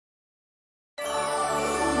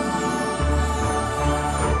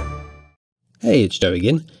Hey, it's Joe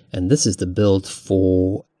again, and this is the build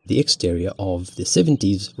for the exterior of the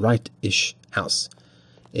 70s Wright-ish house.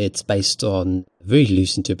 It's based on a very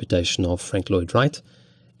loose interpretation of Frank Lloyd Wright,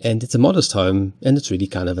 and it's a modest home, and it's really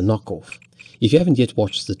kind of a knockoff. If you haven't yet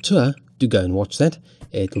watched the tour, do go and watch that.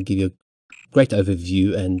 It will give you a great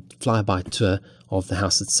overview and flyby tour of the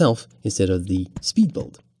house itself instead of the speed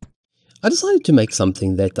build. I decided to make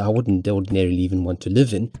something that I wouldn't ordinarily even want to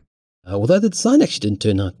live in. Although the design actually didn't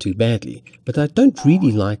turn out too badly, but I don't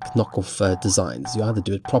really like knockoff designs. You either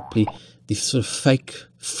do it properly, these sort of fake,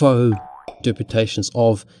 faux interpretations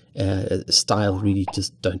of style really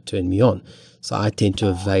just don't turn me on. So I tend to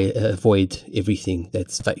avoid everything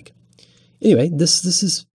that's fake. Anyway, this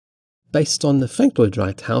is based on the Frank Lloyd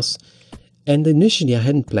Wright house, and initially I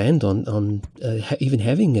hadn't planned on even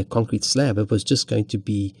having a concrete slab. It was just going to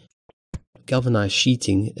be galvanized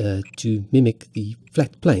sheeting to mimic the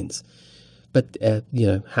flat planes. But,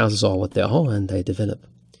 houses are what they are, and they develop.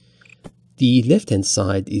 The left-hand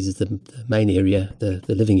side is the main area, the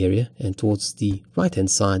living area, and towards the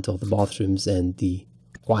right-hand side are the bathrooms and the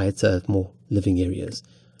quieter, more living areas.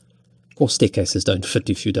 Of course, staircases don't fit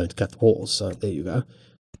if you don't cut walls, so there you go.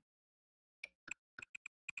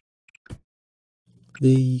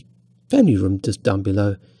 The family room just down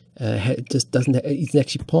below isn't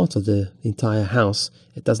actually part of the entire house.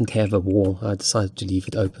 It doesn't have a wall. I decided to leave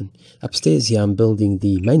it open. Upstairs here I'm building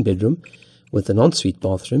the main bedroom with an ensuite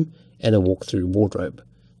bathroom and a walk-through wardrobe.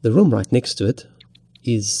 The room right next to it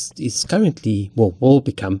is currently, will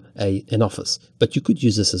become an office, but you could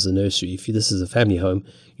use this as a nursery. If this is a family home,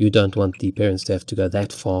 you don't want the parents to have to go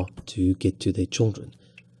that far to get to their children.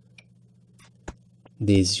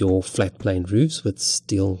 There's your flat plane roofs with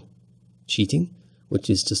steel sheeting, which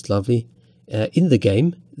is just lovely. In the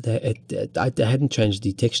game, I hadn't changed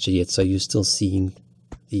the texture yet, so you're still seeing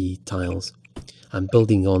the tiles. I'm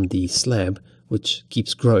building on the slab, which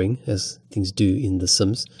keeps growing, as things do in The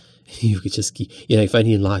Sims. You could just keep, if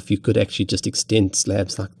only in life you could actually just extend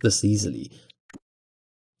slabs like this easily.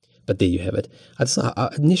 But there you have it.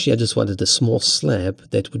 Initially, I just wanted a small slab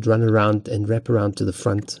that would run around and wrap around to the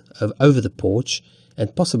front, over the porch,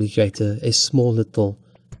 and possibly create a small little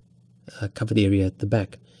covered area at the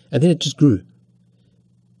back. And then it just grew.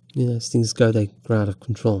 As things go, they grow out of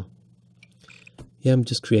control. Yeah, I'm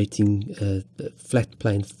just creating a flat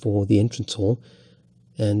plane for the entrance hall,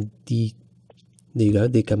 and there you go.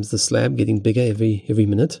 There comes the slab, getting bigger every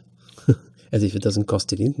minute, as if it doesn't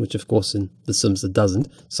cost anything, which of course in The Sims it doesn't.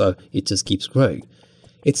 So it just keeps growing.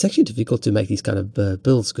 It's actually difficult to make these kind of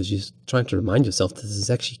builds because you're trying to remind yourself that this is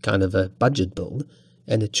actually kind of a budget build,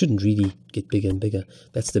 and it shouldn't really get bigger and bigger.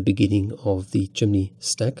 That's the beginning of the chimney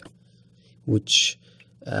stack, which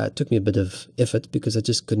took me a bit of effort because I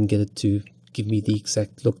just couldn't get it to give me the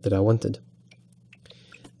exact look that I wanted.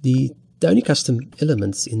 The only custom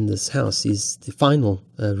elements in this house is the final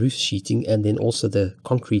roof sheeting, and then also the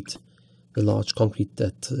large concrete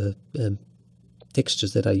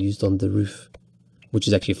textures that I used on the roof, which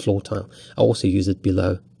is actually a floor tile. I also use it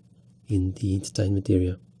below in the entertainment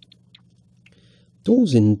area.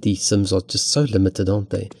 Doors in The Sims are just so limited,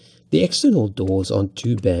 aren't they? The external doors aren't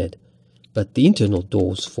too bad, but the internal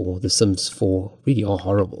doors for The Sims 4 really are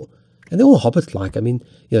horrible. And they're all Hobbit-like. I mean,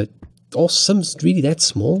 are Sims really that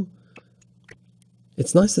small?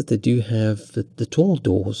 It's nice that they do have the tall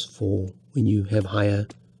doors for when you have higher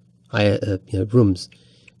rooms,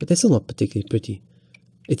 but they're still not particularly pretty.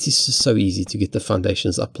 It's just so easy to get the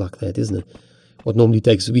foundations up like that, isn't it? What normally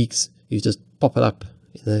takes weeks, you just pop it up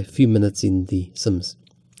in a few minutes in The Sims.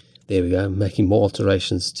 There we go, making more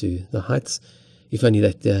alterations to the heights. If only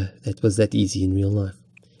that was that easy in real life.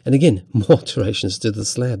 And again, more alterations to the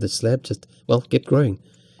slab. The slab just, kept growing.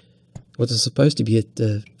 What was supposed to be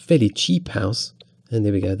a fairly cheap house, and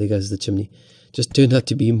there we go, there goes the chimney, just turned out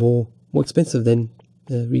to be more expensive than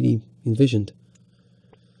really envisioned.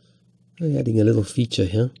 I'm adding a little feature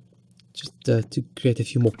here, just to create a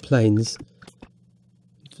few more planes.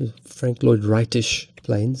 Frank Lloyd Wright-ish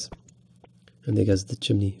planes. And there goes the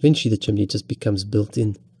chimney. Eventually the chimney just becomes built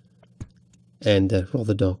in and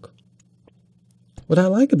rather dark. What I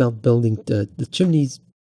like about building the chimneys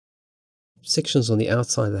sections on the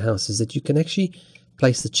outside of the house is that you can actually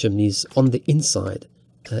place the chimneys on the inside.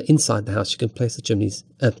 Inside the house you can place the chimneys,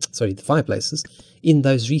 the fireplaces in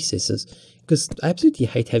those recesses, because I absolutely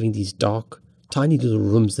hate having these dark, tiny little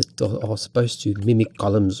rooms that are supposed to mimic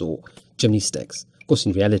columns or chimney stacks. Of course,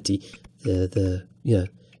 in reality, the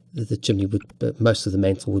chimney would, most of the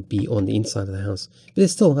mantle would be on the inside of the house. But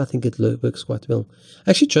still, I think it works quite well.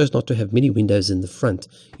 I actually chose not to have many windows in the front.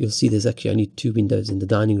 You'll see there's actually only 2 windows in the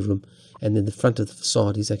dining room, and then the front of the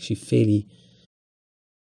facade is actually fairly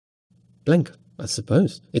blank, I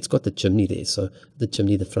suppose. It's got the chimney there, so the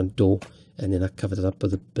chimney, the front door, and then I covered it up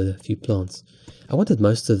with a few plants. I wanted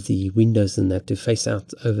most of the windows in that to face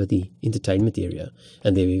out over the entertainment area,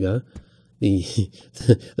 and there we go.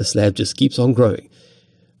 The slab just keeps on growing.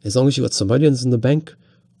 As long as you've got simoleons in the bank,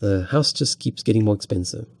 the house just keeps getting more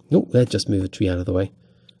expensive. Oh, that just moved a tree out of the way.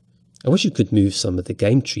 I wish you could move some of the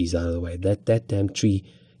game trees out of the way. That damn tree,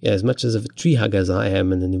 yeah, as much as of a tree hugger as I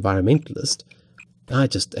am and an environmentalist, I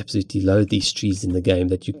just absolutely loathe these trees in the game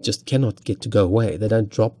that you just cannot get to go away. They don't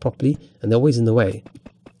drop properly, and they're always in the way.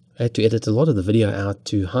 I had to edit a lot of the video out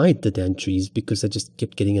to hide the damn trees because they just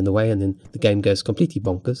kept getting in the way, and then the game goes completely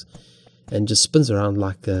bonkers and just spins around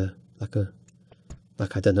like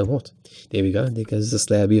I don't know what. There we go. There goes the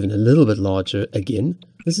slab, even a little bit larger again.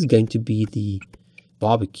 This is going to be the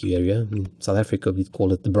barbecue area. In South Africa, we'd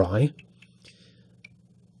call it the braai.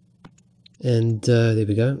 And there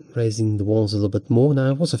we go, raising the walls a little bit more. Now,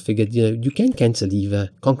 I've also figured, you can cantilever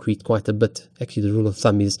concrete quite a bit. Actually, the rule of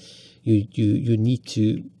thumb is you need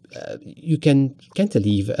to, you can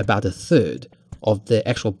cantilever about a third of the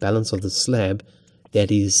actual balance of the slab that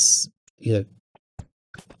is,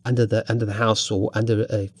 under the house or under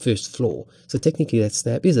a first floor. So technically, that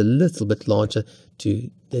slab is a little bit larger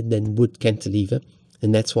than wood cantilever,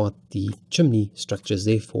 and that's what the chimney structure is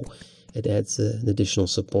there for. It adds an additional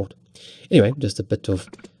support. Anyway, just a bit of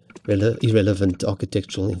irrelevant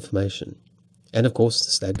architectural information. And of course,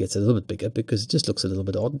 the slab gets a little bit bigger because it just looks a little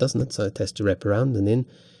bit odd, doesn't it? So it has to wrap around, and then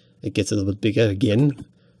it gets a little bit bigger again,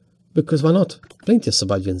 because why not? Plenty of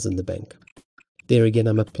simoleons in the bank. There again,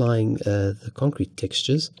 I'm applying the concrete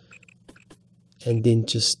textures, and then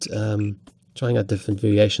just trying out different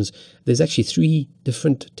variations. There's actually 3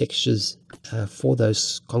 different textures for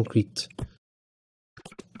those concrete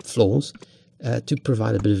floors, to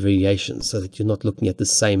provide a bit of variation, so that you're not looking at the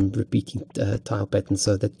same repeating tile pattern.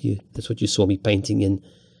 So that's what you saw me painting in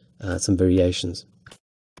some variations.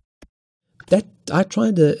 That I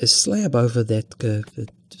tried a slab over that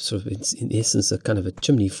sort of, in essence, a kind of a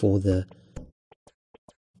chimney for the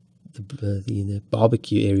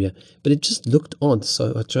barbecue area, but it just looked odd.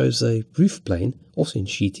 So I chose a roof plane, also in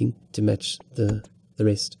sheeting, to match the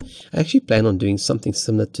rest. I actually plan on doing something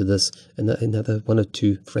similar to this in another 1 or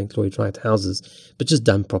 2 Frank Lloyd Wright houses, but just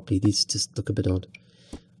done properly. These just look a bit odd.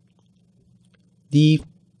 The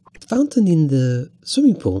fountain in the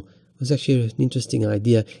swimming pool was actually an interesting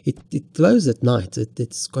idea. It glows at night.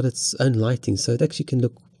 It's got its own lighting, so it actually can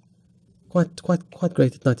look quite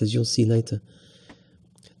great at night, as you'll see later.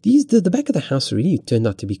 The back of the house really turned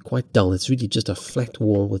out to be quite dull. It's really just a flat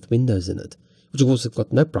wall with windows in it, which of course have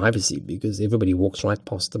got no privacy because everybody walks right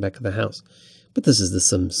past the back of the house. But this is The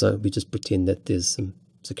Sims, so we just pretend that there's some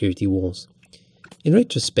security walls. In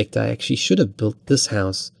retrospect, I actually should have built this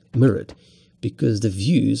house mirrored, because the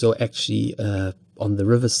views are actually on the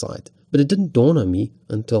riverside. But it didn't dawn on me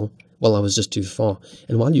until, well, I was just too far.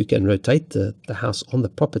 And while you can rotate the house on the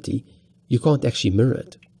property, you can't actually mirror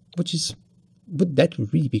it, that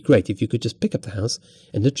would really be great if you could just pick up the house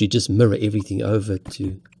and literally just mirror everything over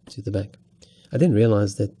to the back. I then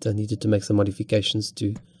realized that I needed to make some modifications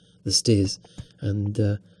to the stairs,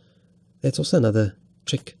 and that's also another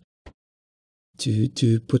trick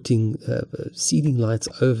to putting ceiling lights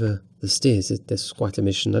over the stairs. That's quite a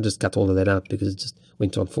mission. I just cut all of that out because it just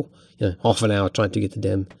went on for half an hour trying to get the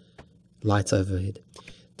damn lights overhead.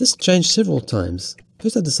 This changed several times.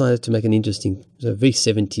 First I decided to make an interesting, very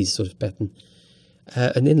 70s sort of pattern.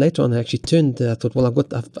 And then later on I actually I thought, well,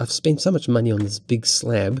 I've spent so much money on this big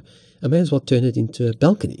slab, I may as well turn it into a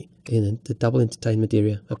balcony in the double entertainment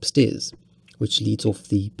area upstairs, which leads off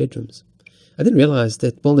the bedrooms. I then realized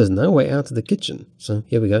that, well, there's no way out of the kitchen. So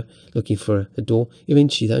here we go, looking for a door.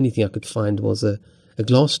 Eventually the only thing I could find was a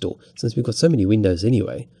glass door, since we've got so many windows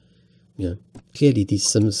anyway. Clearly these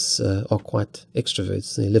Sims are quite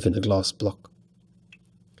extroverts. They live in a glass block.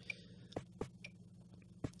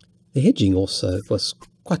 The hedging also was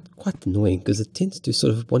quite annoying, because it tends to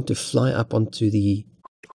sort of want to fly up onto the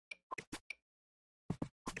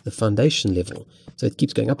foundation level, so it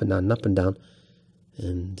keeps going up and down and up and down.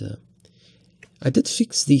 And I did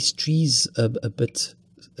fix these trees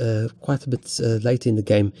quite a bit later in the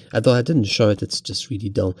game, although I didn't show it. It's just really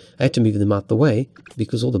dull. I had to move them out the way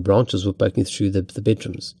because all the branches were poking through the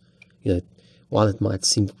bedrooms. While it might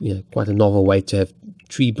seem quite a novel way to have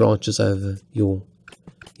tree branches over your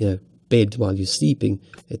bed while you're sleeping,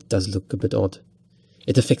 it does look a bit odd.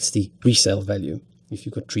 It affects the resale value if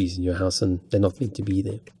you've got trees in your house and they're not meant to be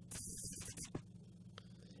there.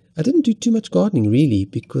 I didn't do too much gardening really,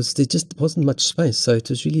 because there just wasn't much space, so it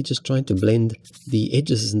was really just trying to blend the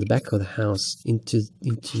edges in the back of the house into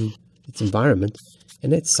its environment,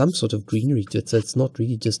 and adds some sort of greenery to it, so it's not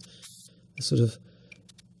really just a sort of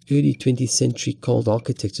early 20th century cold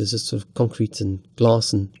architecture. It's just sort of concrete and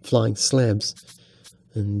glass and flying slabs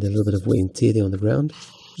and a little bit of wear and tear there on the ground.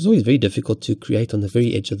 It's always very difficult to create on the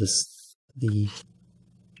very edge of the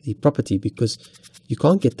property, because you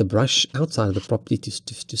can't get the brush outside of the property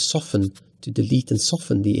to soften, to delete and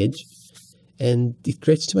soften the edge, and it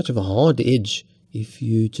creates too much of a hard edge if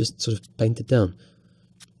you just sort of paint it down.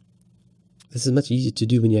 This is much easier to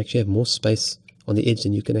do when you actually have more space on the edge,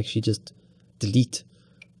 and you can actually just delete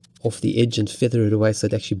off the edge and feather it away so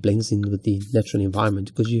it actually blends in with the natural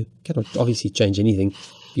environment, because you cannot obviously change anything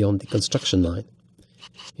beyond the construction line.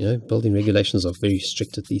 You know, building regulations are very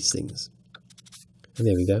strict with these things. And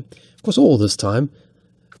there we go. Of course, all this time,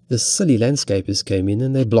 the silly landscapers came in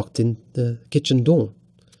and they blocked in the kitchen door.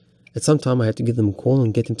 At some time, I had to give them a call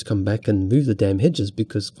and get them to come back and move the damn hedges,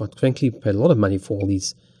 because, quite frankly, I paid a lot of money for all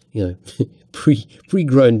these, you know,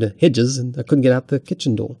 pre-grown hedges, and I couldn't get out the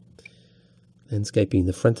kitchen door. Landscaping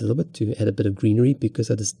the front a little bit to add a bit of greenery, because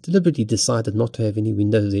I just deliberately decided not to have any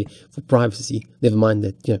windows there for privacy. Never mind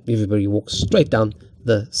that, you know, everybody walks straight down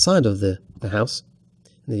the side of the house.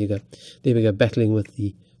 And there you go. There we go, battling with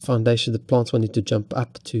the foundation. The plants wanted to jump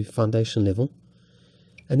up to foundation level,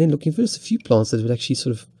 and then looking for just a few plants that would actually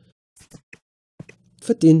sort of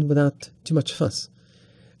fit in without too much fuss.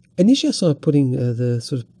 Initially I started putting the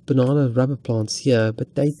sort of banana rubber plants here,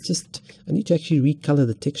 but they just, I need to actually recolor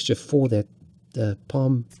the texture for that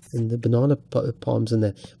palm and the banana palms and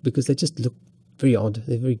that, because they just look very odd.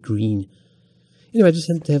 They're very green. Anyway, I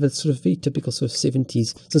just had to have a sort of very typical sort of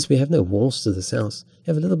 70s, since we have no walls to this house,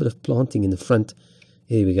 have a little bit of planting in the front.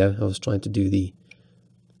 Here we go. I was trying to do the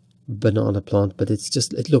banana plant, but it's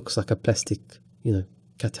just, it looks like a plastic, you know,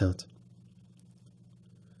 cutout.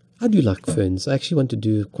 I do like ferns. I actually want to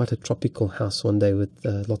do quite a tropical house one day with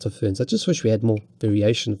lots of ferns. I just wish we had more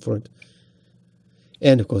variation for it.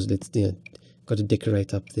 And of course, let's, you know, got to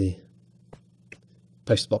decorate up the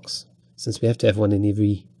post box, since we have to have one in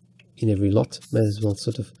every lot. May as well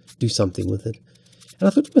sort of do something with it. And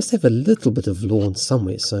I thought we must have a little bit of lawn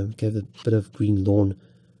somewhere, so we gave a bit of green lawn,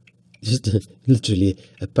 just literally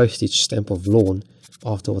a postage stamp of lawn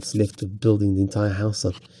after what's left of building the entire house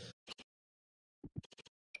up.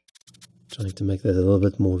 Trying to make that a little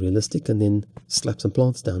bit more realistic, and then slap some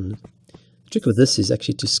plants down. The trick with this is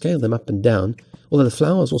actually to scale them up and down, although the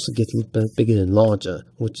flowers also get a little bit bigger and larger,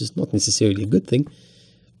 which is not necessarily a good thing.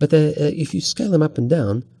 But if you scale them up and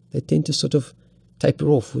down, they tend to sort of taper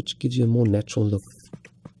off, which gives you a more natural look.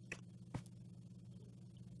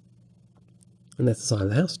 And that's the side of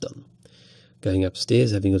the house done. Going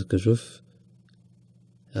upstairs, having a look at the roof.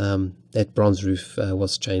 That bronze roof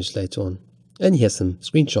was changed later on. And here's some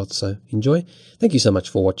screenshots, so enjoy. Thank you so much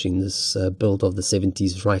for watching this build of the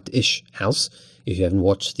 70s Wright-ish house. If you haven't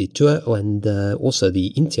watched the tour and also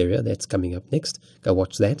the interior that's coming up next, go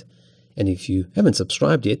watch that. And if you haven't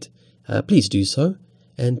subscribed yet, please do so,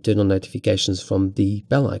 and turn on notifications from the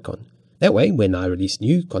bell icon. That way, when I release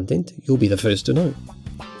new content, you'll be the first to know.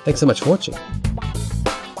 Thanks so much for watching.